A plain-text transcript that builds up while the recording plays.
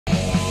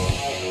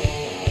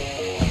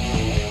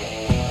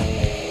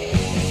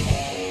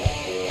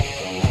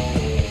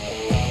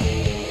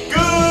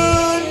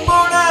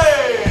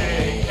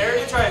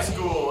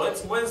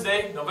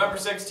November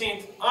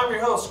 16th. I'm your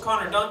host,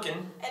 Connor Duncan.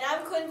 And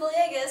I'm Quinn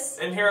Villegas.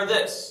 And here are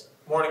this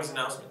morning's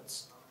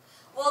announcements.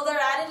 Well, they're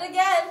at it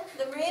again.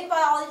 The Marine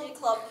Biology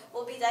Club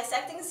will be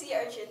dissecting sea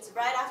urchins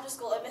right after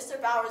school in Mr.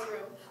 Bauer's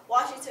room,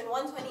 Washington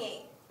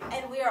 128.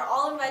 And we are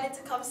all invited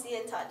to come stay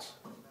in touch.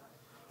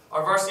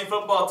 Our varsity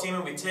football team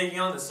will be taking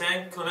on the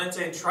San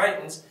Clemente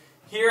Tritons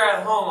here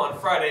at home on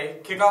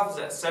Friday. Kickoff is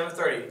at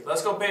 7:30.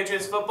 Let's go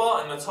Patriots football,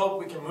 and let's hope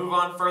we can move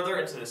on further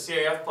into the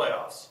CAF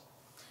playoffs.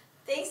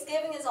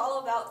 Thanksgiving is all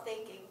about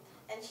thinking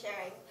and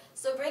sharing.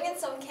 So bring in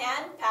some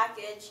canned,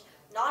 packaged,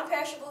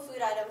 non-perishable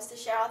food items to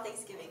share on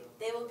Thanksgiving.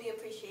 They will be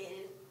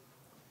appreciated.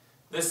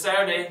 This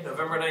Saturday,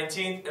 November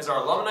 19th, is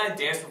our alumni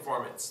dance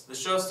performance. The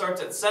show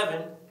starts at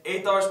 7,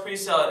 $8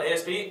 pre-sale at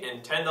ASB,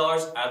 and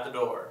 $10 at the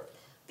door.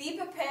 Be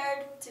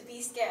prepared to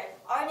be scared.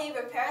 Our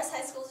neighbor, Paris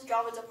High School's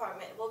drama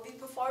department, will be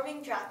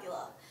performing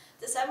Dracula,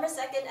 December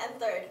 2nd and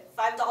 3rd,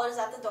 $5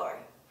 at the door.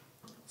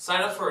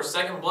 Sign up for our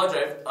second blood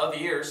drive of the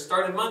year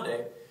started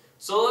Monday.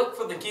 So look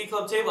for the Key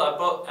Club table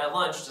at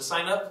lunch to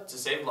sign up to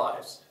save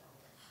lives.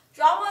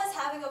 Drama is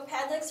having a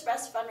Panda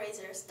Express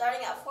fundraiser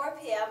starting at 4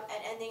 p.m.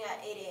 and ending at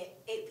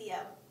 8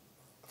 p.m.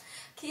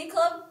 Key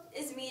Club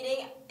is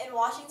meeting in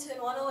Washington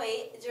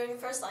 108 during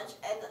first lunch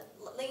and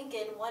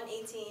Lincoln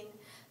 118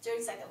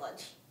 during second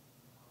lunch.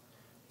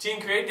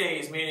 Teen Create Day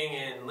is meeting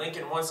in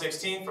Lincoln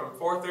 116 from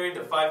 4:30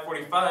 to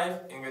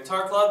 5:45, and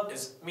Guitar Club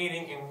is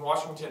meeting in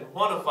Washington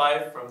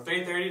 105 from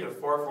 3:30 to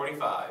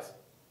 4:45.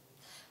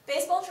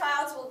 Baseball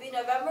tryouts will be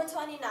November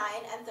 29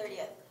 and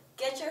 30th.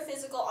 Get your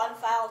physical on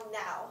file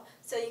now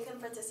so you can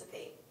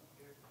participate.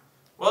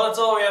 Well, that's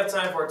all we have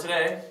time for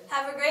today.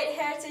 Have a great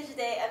Heritage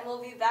Day, and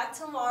we'll be back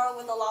tomorrow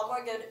with a lot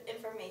more good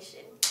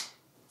information.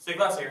 Stay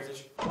classy,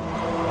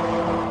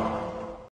 Heritage.